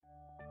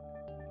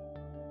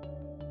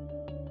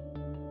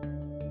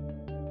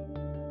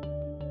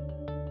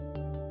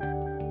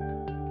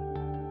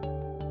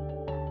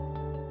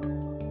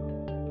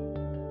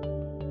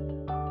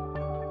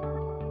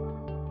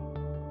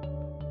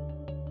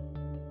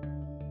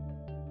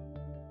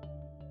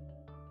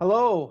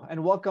Hello,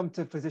 and welcome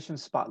to Physician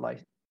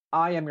Spotlight.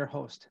 I am your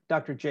host,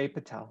 Dr. Jay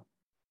Patel.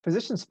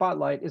 Physician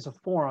Spotlight is a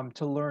forum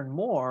to learn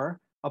more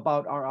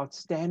about our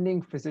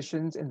outstanding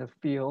physicians in the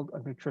field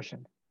of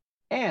nutrition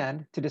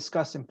and to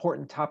discuss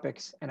important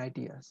topics and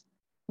ideas.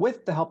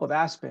 With the help of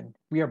Aspen,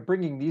 we are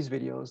bringing these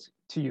videos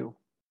to you.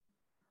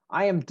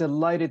 I am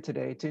delighted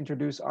today to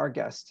introduce our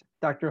guest,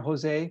 Dr.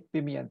 Jose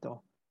Pimiento.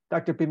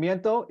 Dr.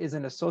 Pimiento is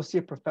an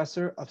associate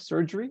professor of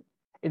surgery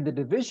in the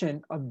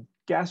Division of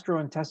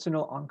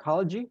Gastrointestinal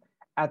Oncology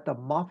at the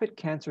Moffitt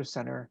Cancer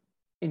Center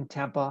in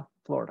Tampa,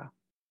 Florida.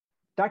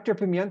 Dr.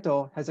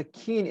 Pimiento has a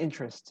keen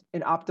interest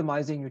in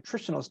optimizing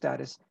nutritional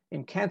status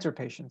in cancer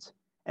patients,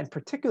 and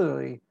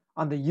particularly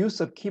on the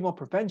use of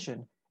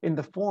chemoprevention in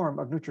the form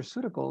of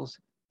nutraceuticals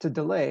to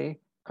delay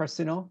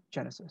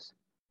carcinogenesis.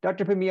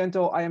 Dr.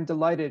 Pimiento, I am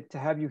delighted to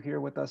have you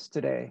here with us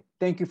today.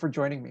 Thank you for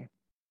joining me.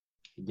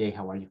 Jay,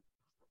 how are you?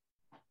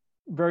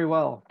 Very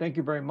well. Thank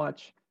you very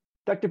much.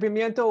 Dr.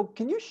 Pimiento,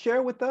 can you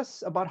share with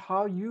us about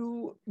how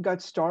you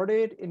got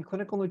started in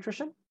clinical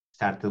nutrition?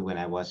 Started when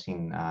I was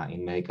in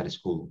medical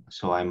school.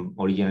 So I'm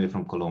originally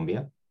from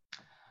Colombia.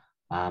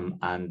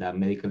 And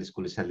medical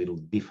school is a little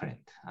different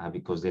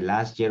because the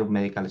last year of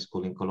medical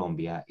school in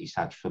Colombia is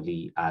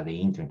actually the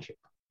internship.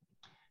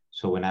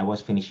 So when I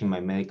was finishing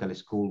my medical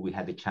school, we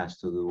had the chance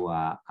to do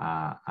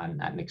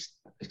an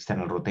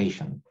external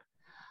rotation,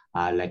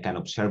 like an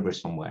observer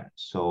somewhere.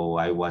 So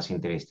I was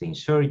interested in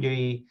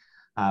surgery,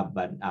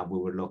 but we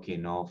were lucky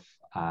enough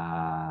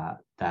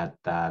that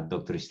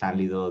Dr.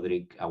 Stanley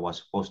Dodrick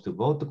was supposed to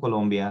go to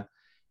Colombia.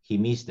 He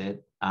missed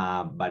it,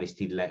 but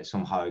still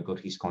somehow I got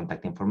his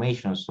contact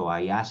information. So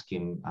I asked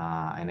him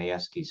and I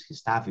asked his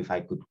staff if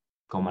I could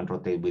come and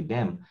rotate with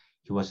them.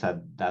 He was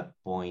at that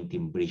point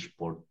in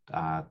Bridgeport,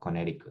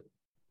 Connecticut.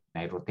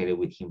 I rotated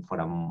with him for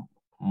a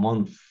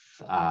month,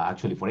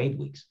 actually for 8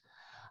 weeks.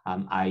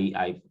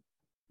 I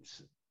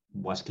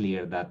was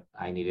clear that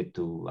I needed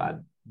to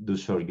do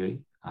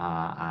surgery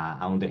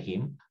under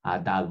him.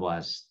 That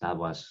was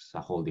a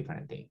whole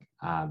different thing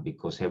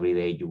because every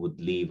day you would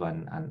live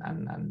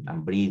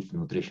and breathe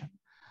nutrition.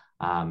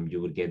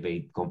 You would get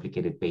very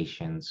complicated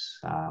patients,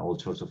 all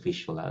sorts of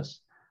fistulas,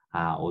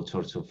 all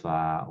sorts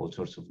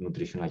of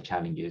nutritional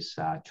challenges,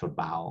 short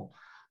bowel,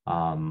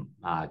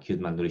 acute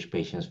malnourished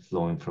patients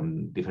flowing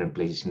from different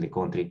places in the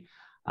country,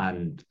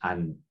 and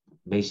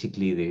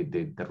basically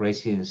the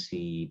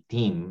residency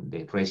team,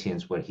 the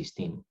residents were his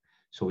team.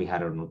 So we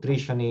had our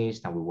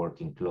nutritionist and we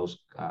worked in close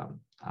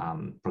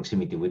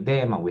proximity with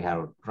them, and we had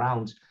our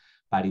rounds,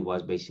 but it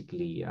was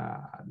basically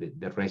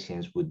the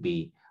residents would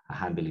be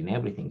handling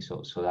everything.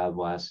 So that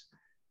was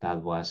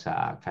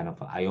kind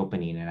of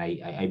eye-opening, and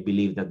I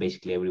believe that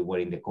basically everywhere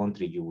in the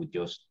country you would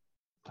just,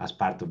 as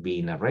part of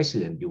being a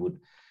resident, you would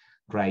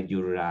write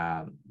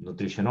your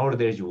nutrition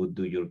orders, you would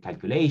do your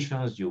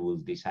calculations, you will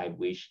decide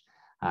which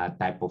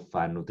type of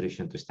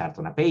nutrition to start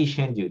on a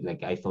patient.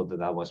 I thought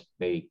that was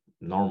very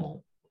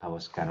normal. That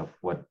was kind of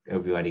what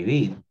everybody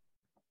did.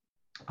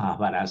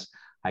 But as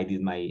I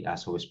did my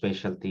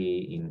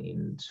specialty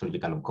in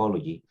surgical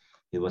oncology,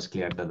 it was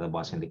clear that that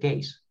wasn't the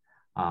case.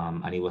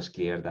 And it was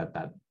clear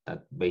that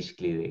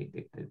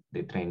basically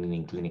the training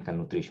in clinical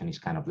nutrition is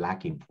kind of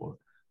lacking for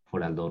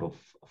a lot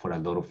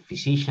of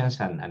physicians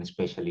and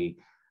especially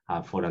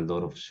for a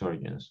lot of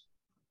surgeons.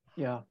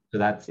 Yeah. So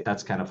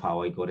that's kind of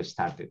how I got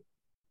started.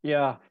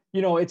 Yeah.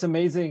 It's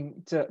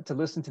amazing to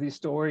listen to these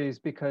stories,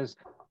 because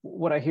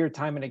what I hear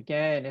time and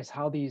again is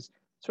how these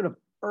sort of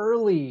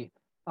early,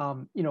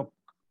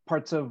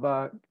 parts of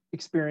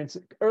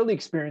early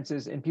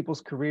experiences in people's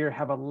career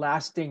have a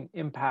lasting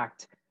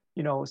impact.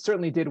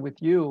 Certainly did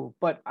with you,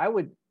 but I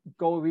would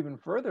go even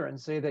further and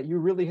say that you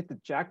really hit the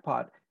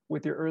jackpot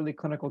with your early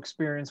clinical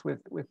experience with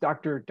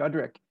Dr.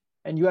 Dodrick,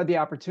 and you had the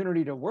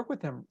opportunity to work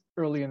with him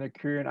early in their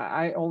career. And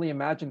I only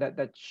imagine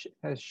that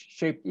has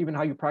shaped even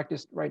how you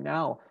practice right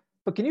now.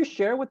 But can you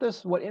share with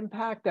us what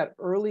impact that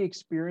early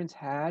experience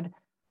had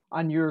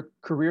on your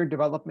career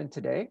development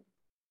today?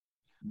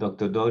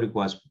 Dr. Dodrick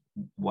was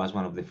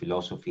one of the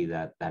philosophy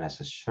that as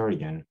a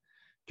surgeon,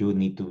 you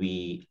need to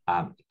be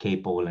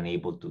capable and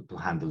able to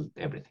handle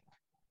everything.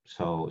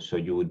 So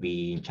you would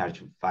be in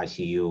charge of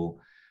ICU, you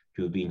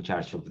would be in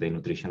charge of the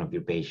nutrition of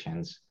your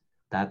patients.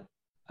 That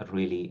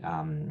really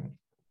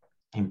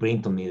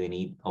imprinted on me the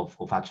need of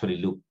actually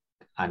look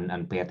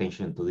and pay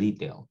attention to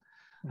detail.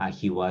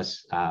 He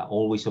was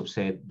always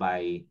upset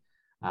by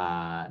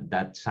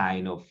that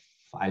sign of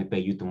 "I'll pay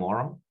you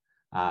tomorrow."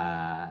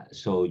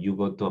 So you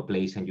go to a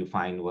place and you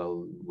find,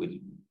 well,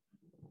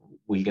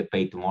 we'll get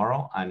paid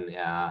tomorrow, and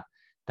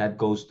that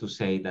goes to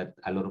say that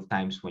a lot of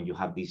times when you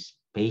have these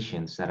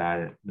patients that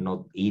are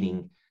not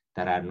eating,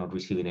 that are not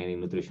receiving any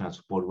nutritional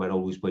support, we're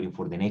always waiting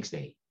for the next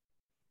day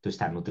to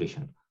start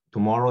nutrition.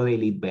 Tomorrow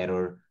they'll eat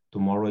better.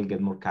 Tomorrow they'll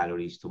get more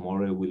calories.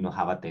 Tomorrow we'll not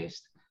have a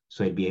test,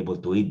 so I'll be able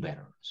to eat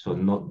better. So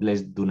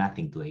let's do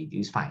nothing today.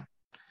 It's fine.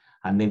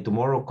 And then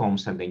tomorrow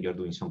comes and then you're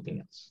doing something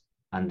else.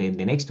 And then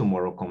the next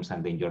tomorrow comes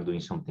and then you're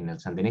doing something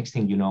else. And the next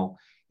thing you know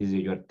is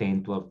that you're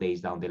 10, 12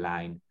 days down the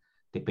line,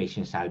 the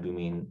patient's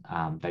albumin,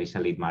 that is a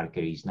lead marker,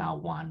 is now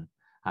 1.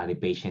 The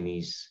patient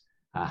is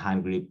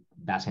hand grip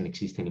doesn't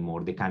exist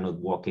anymore. They cannot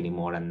walk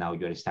anymore. And now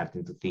you're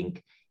starting to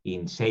think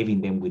in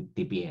saving them with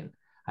TPN.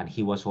 And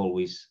he was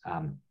always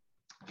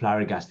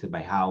flabbergasted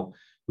by how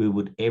we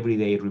would every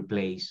day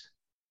replace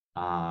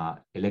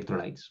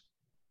electrolytes,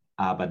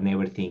 but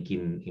never think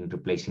in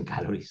replacing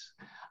calories.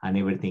 I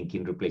never think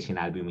in replacing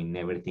albumin,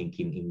 never think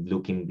in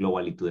looking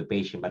globally to the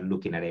patient, but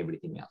looking at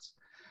everything else.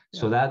 Yeah.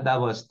 So that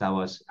was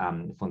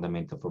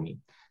fundamental for me.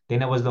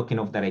 Then I was lucky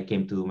enough that I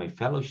came to do my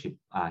fellowship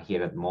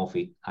here at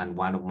Moffitt, and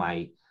one of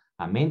my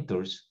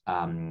mentors,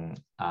 a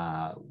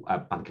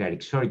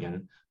pancreatic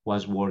surgeon,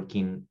 was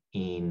working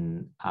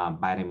in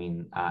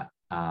vitamin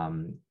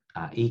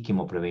E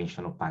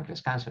chemoprevention of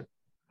pancreas cancer.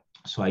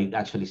 So I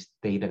actually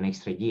stayed an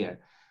extra year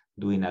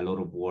doing a lot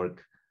of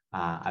work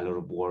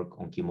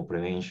on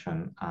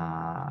chemoprevention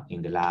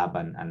in the lab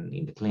and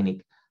in the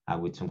clinic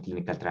with some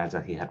clinical trials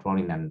that he had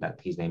running, and that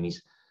his name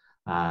is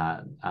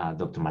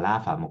Dr.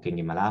 Malafa,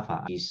 Mokenye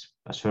Malafa. He's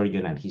a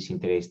surgeon and he's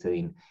interested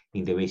in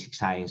the basic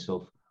science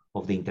of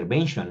the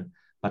intervention,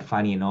 but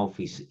funny enough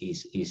is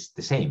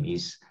the same,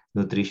 is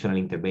nutritional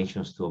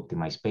interventions to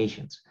optimize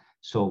patients.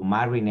 So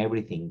marrying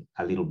everything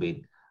a little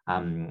bit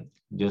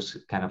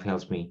just kind of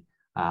helps me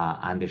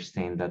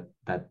understand that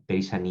there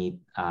is a need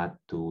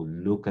to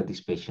look at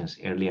these patients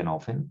early and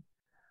often.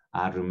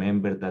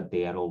 Remember that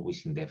they are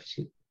always in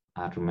deficit.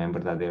 Remember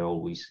that they're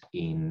always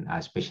in,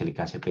 especially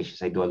cancer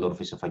patients. I do a lot of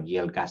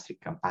esophageal, gastric,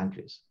 and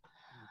pancreas.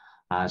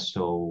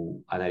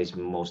 So that is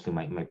mostly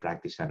my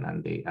practice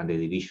and the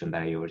division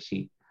that I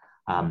oversee.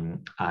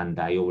 And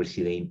I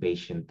oversee the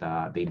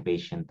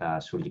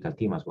inpatient surgical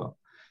team as well.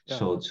 Yeah.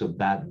 So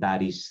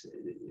that is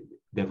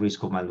the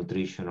risk of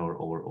malnutrition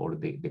or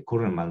the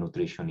current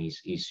malnutrition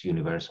is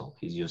universal.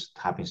 It just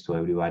happens to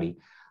everybody.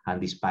 And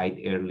despite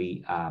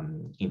early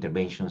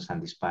interventions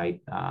and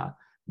despite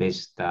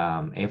best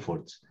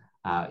efforts,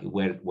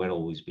 we're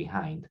always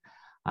behind.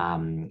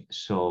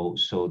 So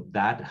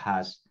that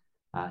has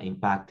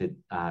impacted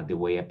the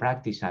way I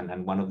practice.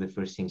 And one of the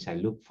first things I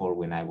looked for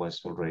when I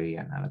was already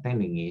an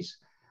attending is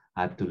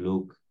to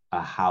look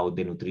at how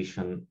the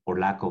nutrition or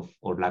lack of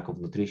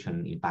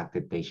nutrition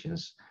impacted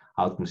patients'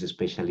 outcomes,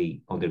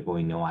 especially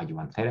undergoing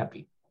neoadjuvant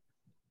therapy.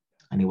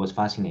 And it was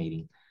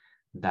fascinating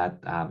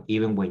that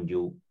even when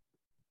you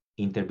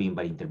intervene,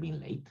 but intervene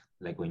late,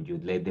 like when you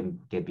let them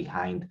get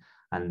behind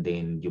and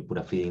then you put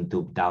a feeding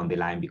tube down the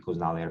line because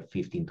now they're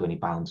 15, 20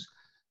 pounds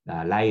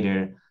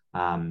lighter,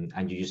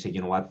 and you just say,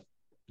 you know what,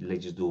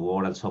 let's just do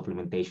oral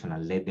supplementation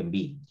and let them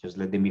be. Just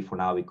let them be for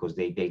now because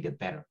they get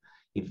better.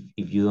 If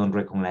you don't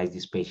recognize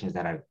these patients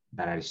that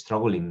are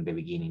struggling in the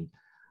beginning,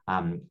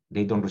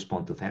 they don't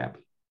respond to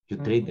therapy. You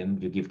treat them,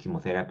 you give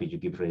chemotherapy, you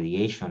give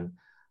radiation,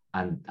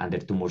 and their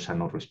tumors are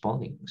not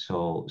responding.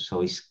 So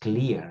it's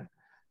clear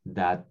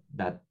that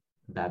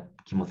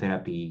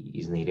chemotherapy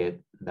is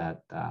needed,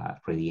 that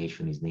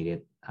radiation is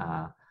needed,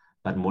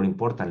 but more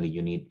importantly,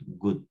 you need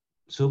good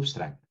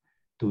substrate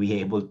to be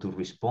able to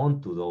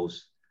respond to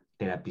those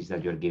therapies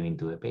that you're giving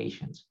to the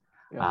patients.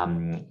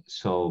 Yeah.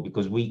 So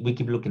because we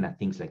keep looking at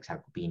things like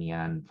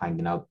sarcopenia and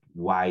finding out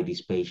why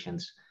these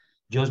patients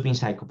just being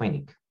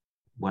sarcopenic,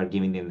 we're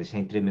giving them the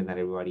same treatment that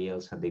everybody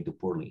else and they do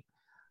poorly.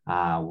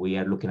 We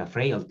are looking at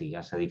frailty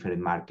as a different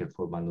marker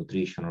for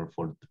malnutrition or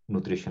for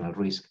nutritional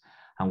risk.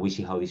 And we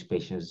see how these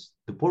patients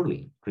do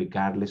poorly,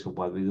 regardless of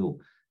what we do,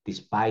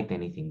 despite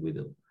anything we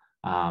do.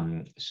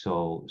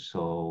 So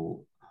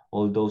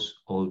all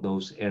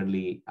those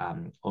early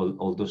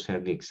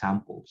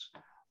examples,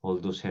 all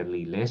those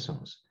early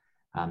lessons,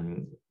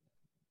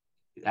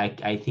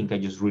 I think I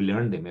just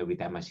relearn them every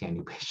time I see a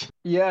new patient.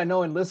 Yeah,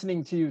 no, and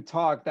listening to you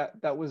talk,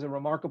 that was a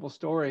remarkable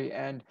story.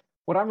 And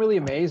what I'm really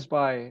amazed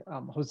by,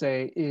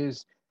 Jose,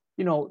 is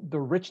the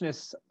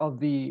richness of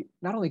the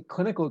not only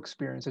clinical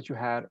experience that you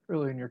had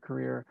earlier in your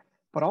career,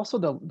 but also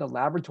the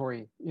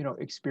laboratory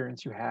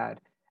experience you had.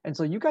 And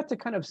so you got to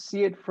kind of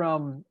see it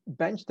from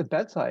bench to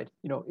bedside,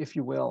 if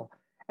you will.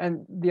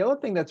 And the other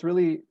thing that's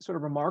really sort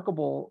of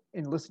remarkable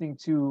in listening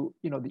to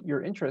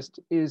your interest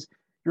is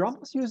you're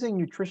almost using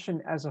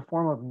nutrition as a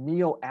form of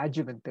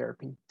neoadjuvant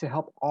therapy to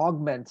help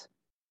augment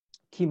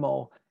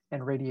chemo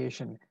and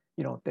radiation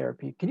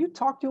therapy. Can you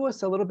talk to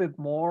us a little bit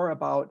more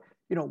about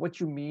what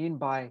you mean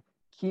by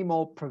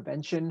chemo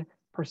prevention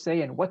per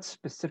se, and what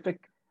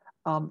specific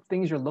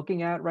things you're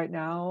looking at right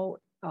now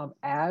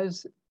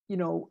as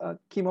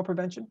chemo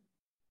prevention?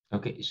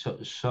 Okay,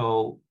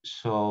 so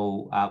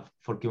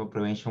for chemo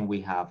prevention,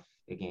 we have,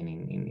 again,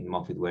 in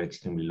Moffitt, we're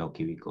extremely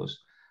lucky because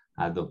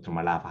Dr.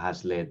 Malafa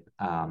has led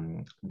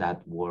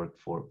that work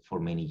for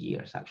many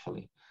years,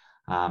 actually.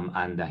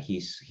 And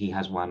he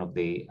has one of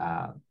the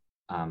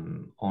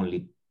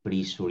only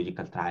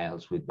pre-surgical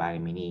trials with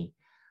vitamin E.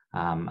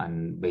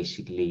 And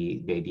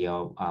basically, the idea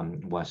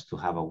was to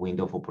have a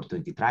window of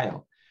opportunity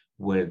trial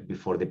where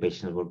before the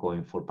patients were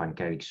going for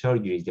pancreatic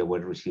surgeries, they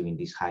were receiving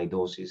these high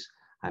doses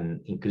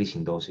and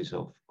increasing doses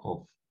of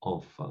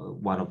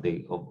one of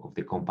the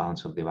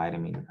compounds of the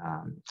vitamin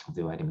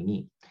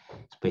E,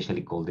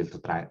 especially called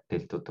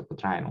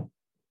delta-tocotrienol.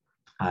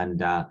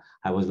 And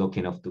I was lucky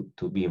enough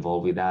to be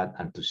involved with that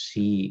and to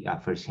see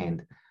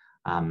firsthand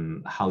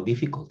how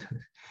difficult it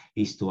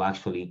is to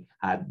actually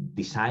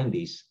design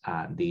these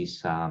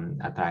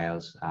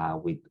trials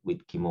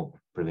with chemo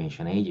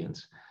prevention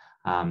agents.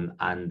 The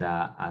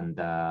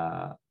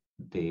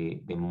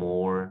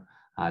more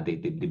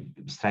the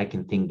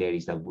striking thing there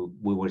is that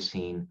we were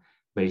seeing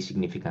very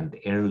significant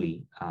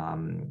early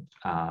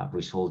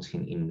results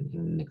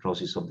in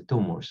necrosis of the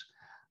tumors,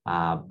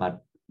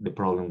 but the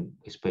problem,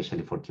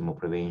 especially for chemo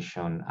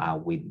prevention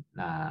with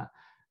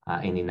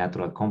any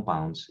natural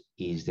compounds,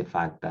 is the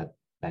fact that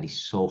that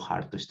is so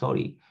hard to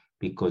study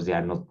because they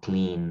are not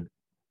clean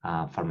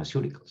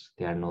pharmaceuticals.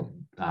 They are not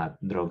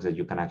drugs that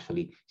you can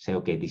actually say,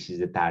 okay, this is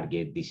the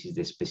target, this is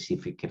the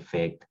specific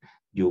effect.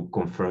 You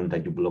confirm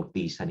that you block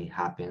this and it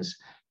happens.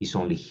 It's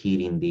only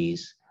hitting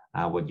this.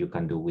 What you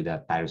can do with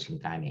a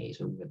tyrosine kinase,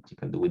 or what you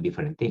can do with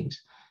different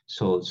things.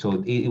 So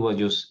it was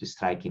just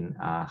striking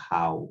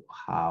how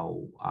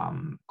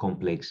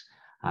complex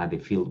the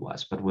field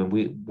was. But when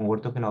we're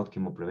talking about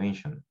chemo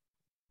prevention,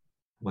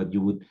 what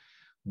you would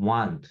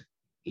want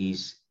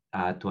is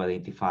to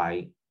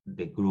identify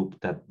the group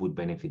that would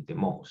benefit the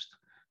most.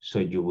 So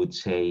you would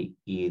say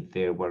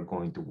either we're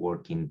going to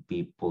work in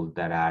people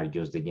that are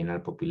just the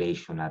general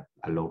population at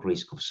a low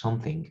risk of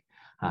something,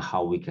 and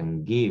how we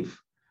can give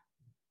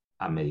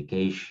a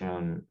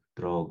medication,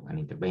 drug, an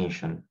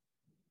intervention,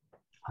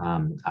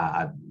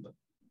 a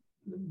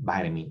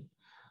vitamin,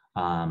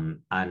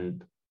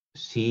 and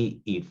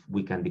see if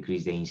we can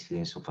decrease the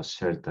incidence of a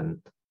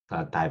certain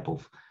type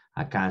of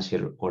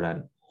cancer or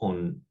an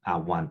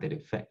unwanted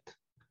effect,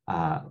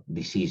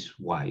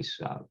 disease-wise,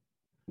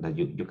 that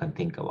you can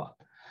think about.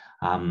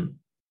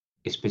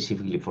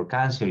 Specifically for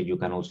cancer, you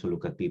can also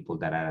look at people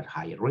that are at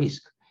higher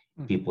risk,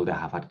 people that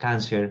have had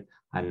cancer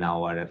and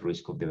now are at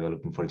risk of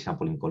developing, for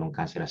example, in colon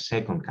cancer, a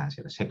second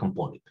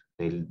polyp.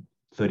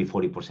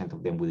 30-40%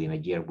 of them within a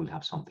year will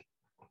have something.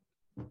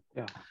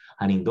 Yeah.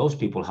 And in those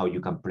people, how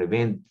you can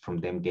prevent from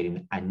them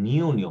getting a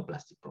new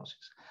neoplastic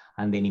process.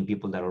 And then in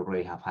people that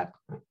already have had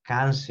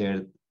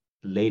cancer,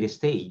 later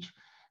stage,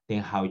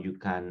 then how you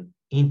can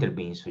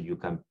intervene so you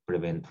can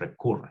prevent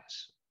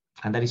recurrence.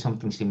 And that is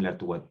something similar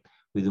to what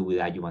we do with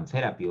adjuvant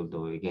therapy,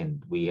 although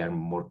again, we are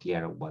more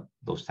clear what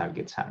those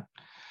targets are.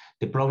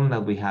 The problem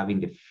that we have in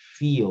the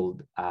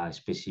field,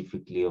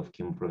 specifically of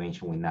chemo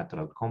prevention with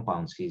natural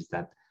compounds, is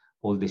that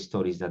all the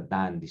studies that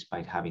done,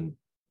 despite having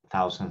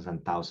thousands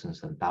and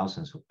thousands and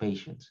thousands of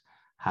patients,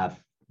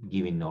 have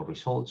given no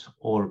results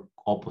or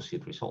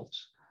opposite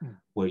results,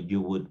 where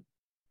you would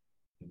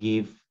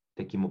give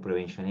the chemo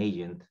prevention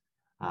agent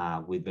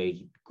with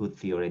very good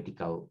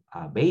theoretical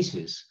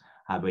basis,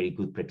 very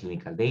good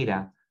preclinical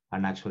data,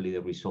 and actually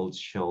the results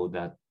show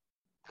that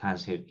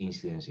cancer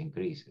incidence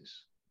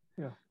increases.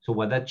 Yeah. So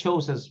what that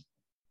shows us,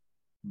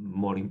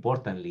 more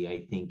importantly,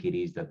 I think it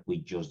is that we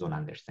just don't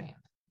understand.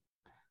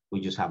 We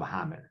just have a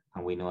hammer,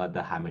 and we know that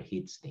the hammer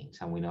hits things,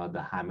 and we know that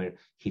the hammer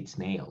hits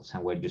nails,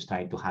 and we're just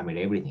trying to hammer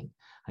everything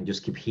and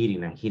just keep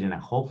hitting and hitting,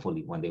 and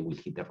hopefully one day we'll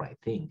hit the right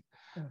thing.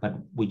 Yeah. But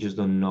we just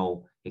don't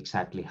know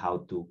exactly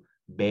how to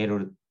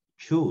better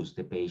choose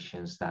the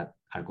patients that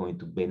are going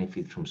to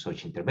benefit from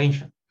such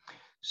intervention.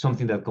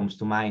 Something that comes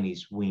to mind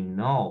is we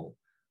know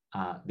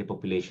the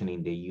population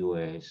in the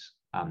US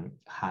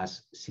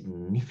has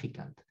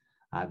significant,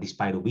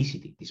 despite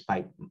obesity,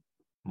 despite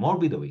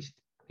morbid obesity,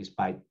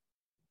 despite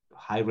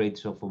high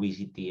rates of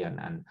obesity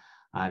and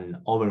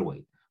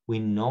overweight. We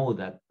know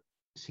that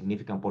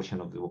significant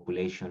portion of the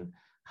population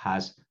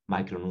has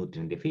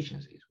micronutrient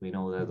deficiencies. We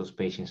know that those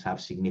patients have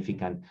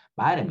significant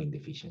vitamin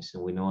deficiencies.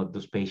 We know that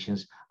those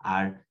patients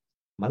are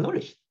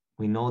malnourished.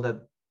 We know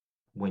that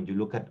when you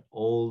look at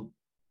all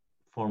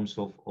forms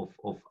of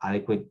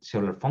adequate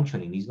cellular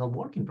functioning, it's not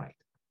working right.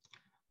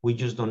 We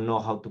just don't know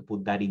how to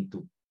put that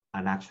into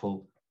an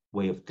actual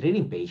way of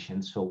treating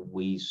patients so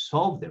we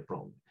solve their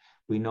problem.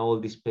 We know all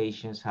these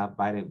patients have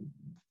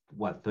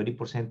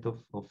 30%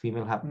 of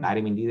female have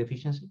vitamin D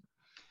deficiency.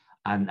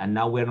 And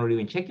now we're not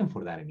even checking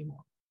for that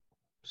anymore.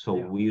 So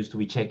we used to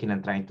be checking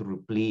and trying to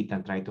replete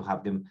and trying to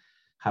have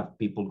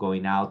people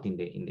going out in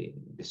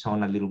the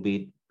sun a little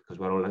bit, because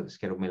we're all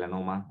scared of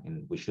melanoma,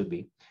 and we should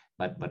be,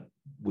 but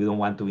we don't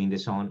want to be in the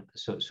sun.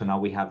 So now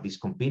we have these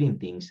competing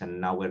things,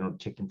 and now we're not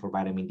checking for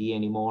vitamin D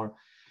anymore.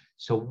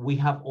 So we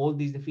have all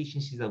these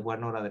deficiencies that we're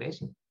not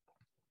addressing.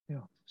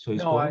 Yeah. So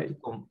it's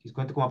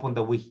going to come upon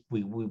that we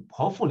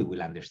hopefully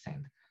will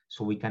understand,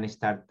 so we can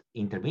start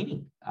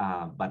intervening.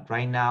 But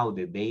right now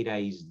the data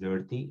is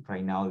dirty.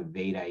 Right now the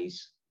data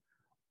is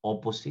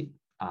opposite.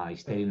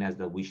 It's telling us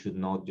that we should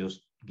not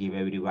just give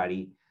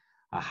everybody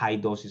a high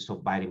doses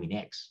of vitamin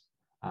X,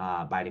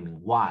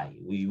 vitamin Y.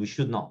 We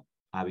should not,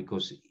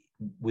 because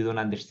we don't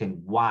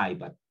understand why,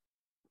 but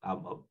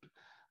of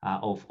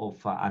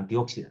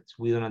antioxidants.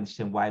 We don't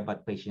understand why,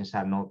 but patients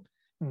are not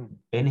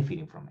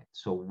benefiting from it.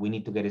 So we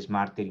need to get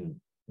smarter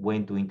in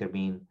when to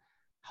intervene,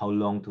 how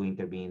long to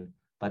intervene.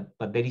 But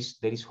there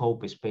is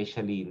hope,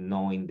 especially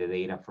knowing the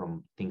data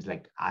from things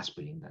like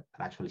aspirin that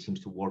actually seems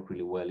to work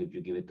really well if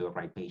you give it to the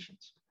right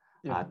patients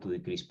to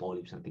decrease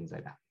polyps and things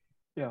like that.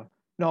 Yeah.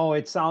 No,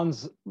 it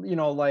sounds,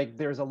 like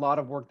there's a lot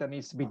of work that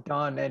needs to be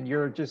done and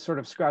you're just sort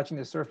of scratching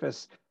the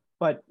surface.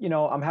 But,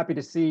 I'm happy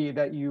to see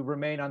that you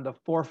remain on the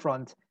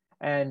forefront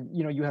and,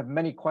 you have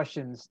many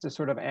questions to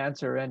sort of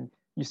answer and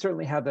you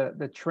certainly have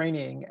the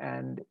training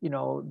and,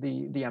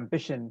 the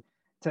ambition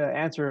to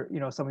answer,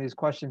 some of these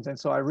questions. And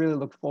so I really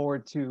look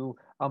forward to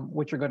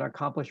what you're going to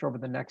accomplish over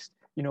the next,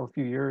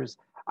 few years.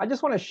 I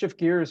just want to shift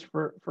gears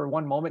for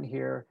one moment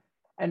here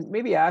and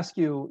maybe ask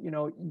you,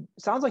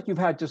 sounds like you've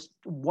had just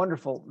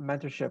wonderful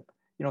mentorship,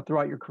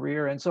 throughout your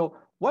career. And so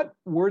what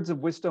words of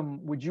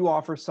wisdom would you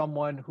offer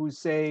someone who's,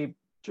 say,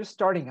 just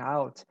starting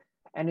out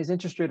and is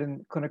interested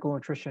in clinical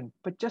nutrition,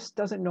 but just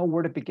doesn't know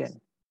where to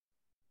begin?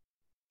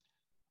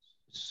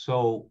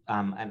 So,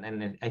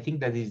 and I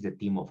think that is the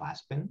theme of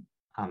Aspen.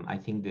 I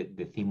think that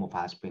the theme of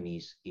Aspen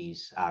is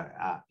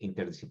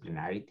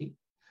interdisciplinarity,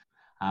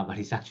 but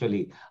it's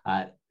actually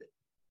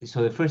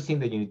so the first thing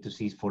that you need to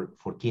see is for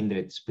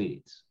kindred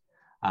spirits.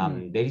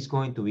 There is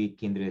going to be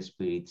kindred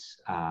spirits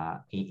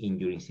in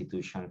your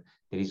institution.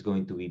 There is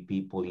going to be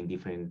people in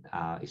different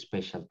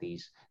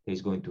specialties. There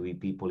is going to be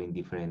people in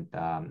different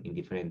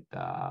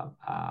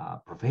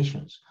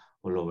professions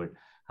all over,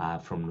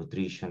 from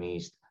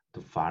nutritionist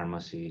to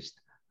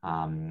pharmacist,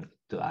 to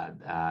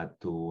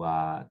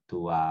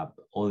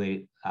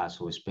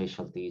other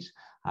specialties,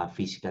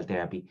 physical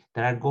therapy,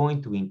 that are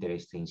going to be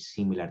interested in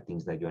similar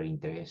things that you are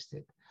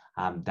interested.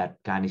 That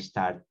can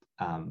start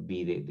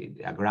be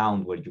a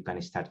ground where you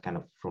can start kind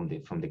of from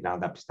the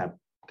ground up, start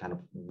kind of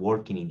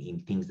working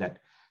in things that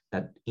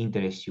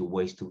interest you,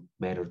 ways to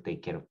better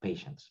take care of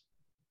patients.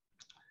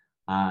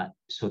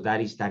 So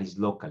that is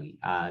locally.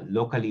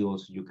 Locally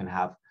also you can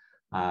have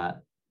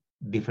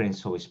different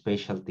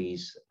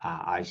specialties,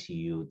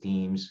 ICU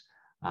teams,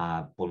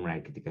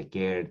 pulmonary critical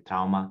care,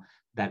 trauma,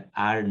 that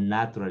are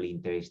naturally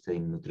interested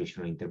in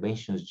nutritional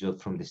interventions just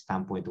from the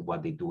standpoint of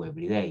what they do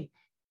every day.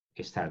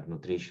 Start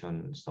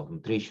nutrition, stop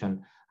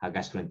nutrition,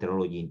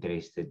 gastroenterology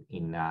interested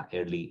in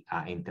early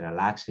enteral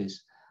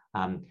access,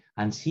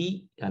 and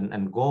see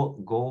and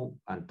go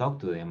and talk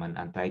to them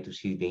and try to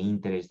see the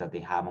interest that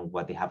they have and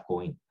what they have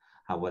going,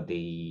 what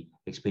the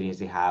experience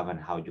they have and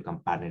how you can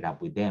partner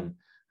up with them.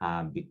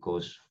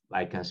 Because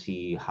I can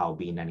see how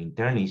being an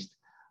internist,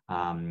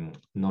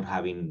 not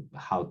having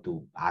how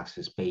to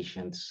access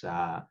patients'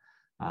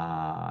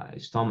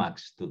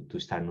 stomachs to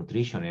start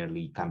nutrition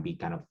early can be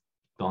kind of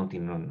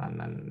daunting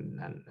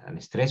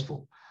and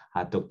stressful.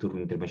 Talk to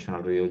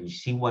interventional radiology,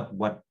 see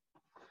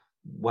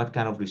what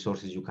kind of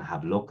resources you can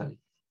have locally.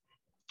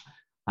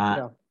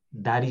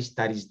 That is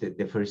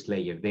the first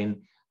layer.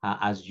 Then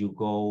as you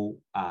go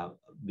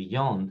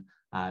beyond,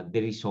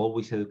 there is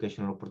always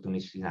educational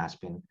opportunities in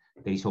Aspen.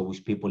 There is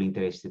always people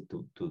interested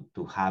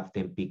to have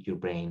them pick your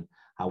brain.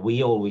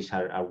 We always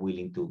are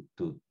willing to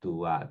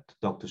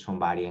talk to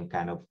somebody and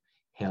kind of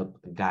help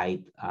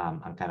guide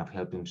and kind of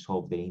help them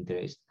solve their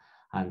interest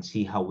and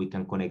see how we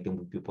can connect them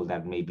with people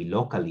that may be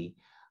locally.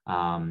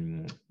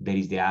 There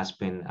is the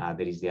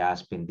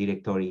Aspen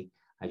directory.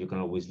 You can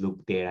always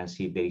look there and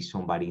see if there is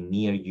somebody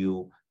near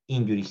you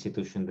in your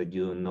institution that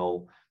you don't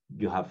know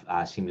you have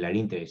a similar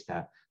interest.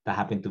 That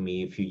happened to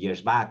me a few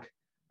years back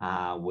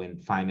when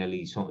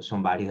finally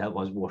somebody that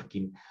was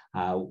working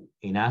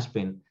in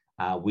Aspen,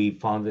 we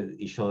found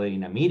each other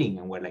in a meeting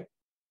and we're like,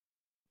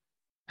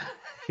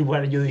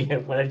 what are you doing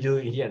here? What are you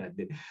doing here? And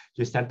then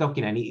you start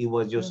talking, and it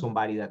was just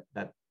somebody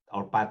that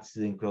our paths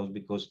didn't cross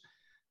because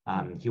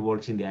he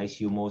works in the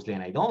ICU mostly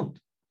and I don't.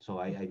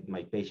 So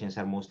my patients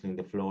are mostly in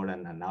the floor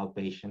and an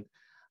outpatient,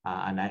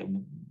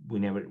 and we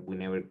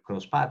never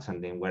cross paths,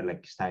 and then we're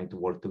like starting to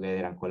work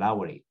together and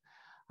collaborate.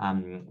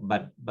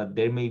 But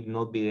there may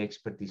not be the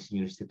expertise in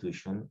your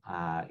institution.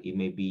 It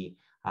may be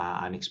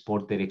an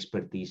exported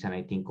expertise, and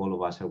I think all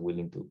of us are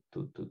willing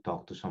to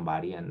talk to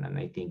somebody. And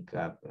I think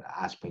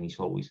Aspen is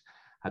always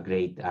a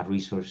great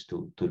resource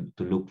to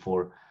look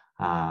for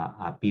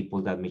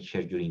people that may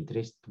share your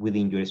interest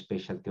within your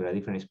specialty or a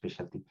different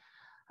specialty.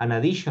 And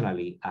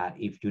additionally,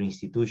 if your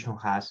institution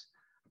has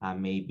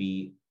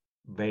maybe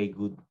very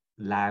good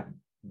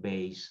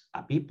lab-based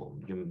people,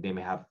 they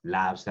may have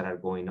labs that are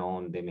going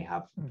on, they may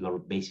have a lot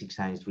of basic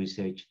science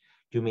research,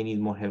 you may need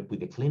more help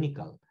with the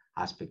clinical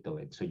aspect of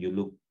it. So you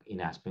look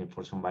in Aspen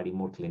for somebody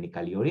more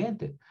clinically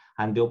oriented.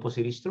 And the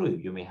opposite is true.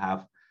 You may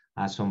have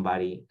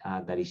somebody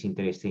that is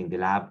interested in the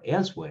lab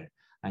elsewhere,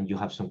 and you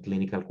have some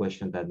clinical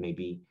questions that may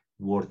be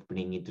worth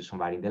bringing to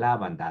somebody in the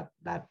lab, and that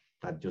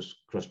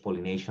just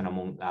cross-pollination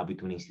among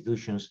between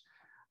institutions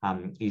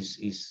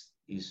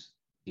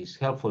is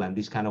helpful. And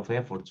this kind of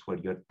efforts where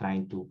you're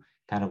trying to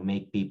kind of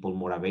make people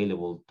more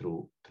available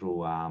through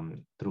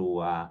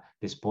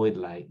the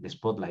spotlight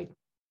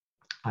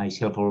is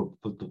helpful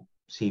to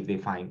see if they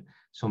find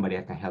somebody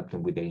that can help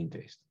them with their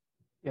interest.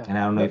 Yeah. And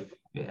I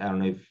don't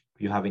know if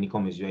you have any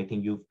comments. I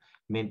think you've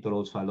mentored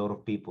also a lot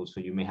of people, so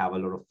you may have a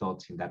lot of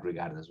thoughts in that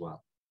regard as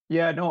well.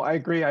 Yeah, no, I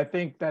agree. I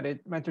think that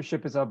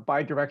mentorship is a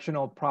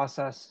bi-directional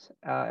process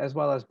as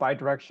well as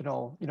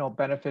bi-directional,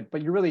 benefit.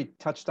 But you really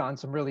touched on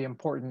some really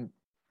important,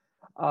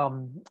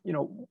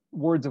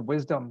 words of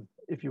wisdom,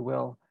 if you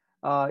will.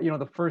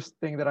 the first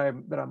thing that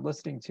I'm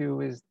listening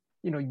to is,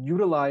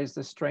 utilize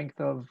the strength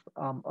of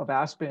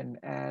Aspen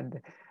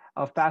and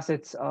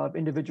facets of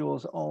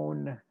individuals'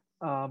 own,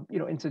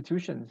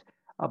 institutions.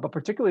 But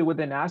particularly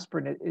within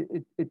Aspen,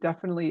 it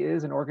definitely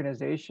is an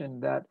organization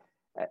that,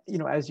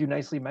 as you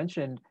nicely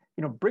mentioned,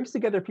 brings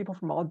together people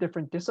from all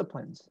different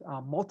disciplines,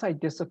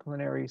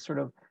 multidisciplinary sort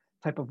of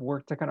type of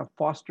work to kind of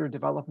foster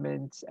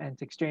development and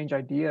to exchange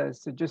ideas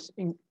to just,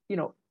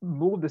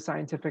 move the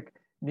scientific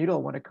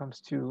needle when it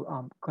comes to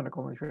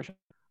clinical nutrition.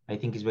 I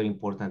think it's very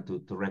important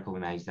to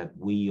recognize that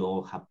we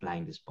all have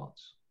blind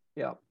spots.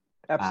 Yeah,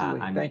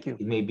 absolutely. And Thank you.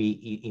 it may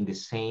be in the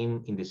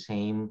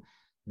same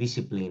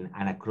discipline,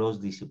 and across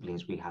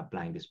disciplines we have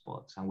blind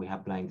spots, and we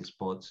have blind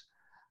spots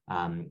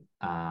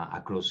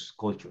across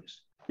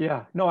cultures.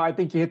 Yeah, no, I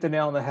think you hit the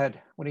nail on the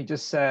head when he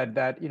just said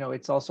that,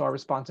 it's also our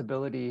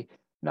responsibility,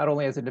 not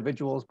only as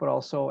individuals, but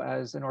also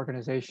as an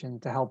organization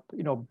to help,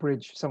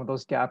 bridge some of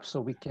those gaps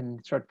so we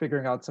can start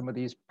figuring out some of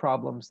these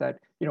problems that,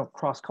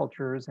 cross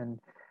cultures and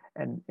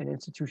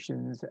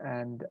institutions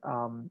and,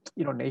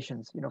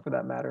 nations, for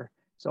that matter.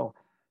 So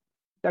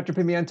Dr.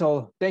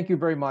 Pimiento, thank you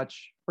very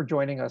much for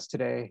joining us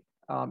today.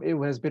 It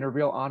has been a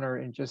real honor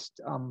in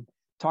just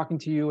talking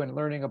to you and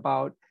learning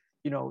about,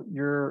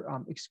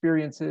 your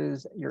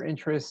experiences, your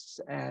interests,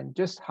 and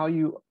just how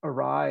you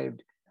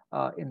arrived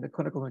in the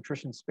clinical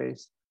nutrition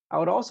space. I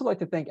would also like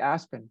to thank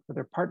Aspen for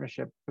their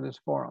partnership for this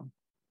forum.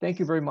 Thank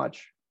you very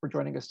much for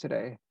joining us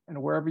today.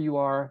 And wherever you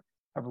are,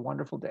 have a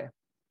wonderful day.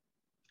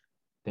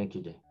 Thank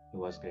you, Jay. It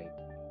was great.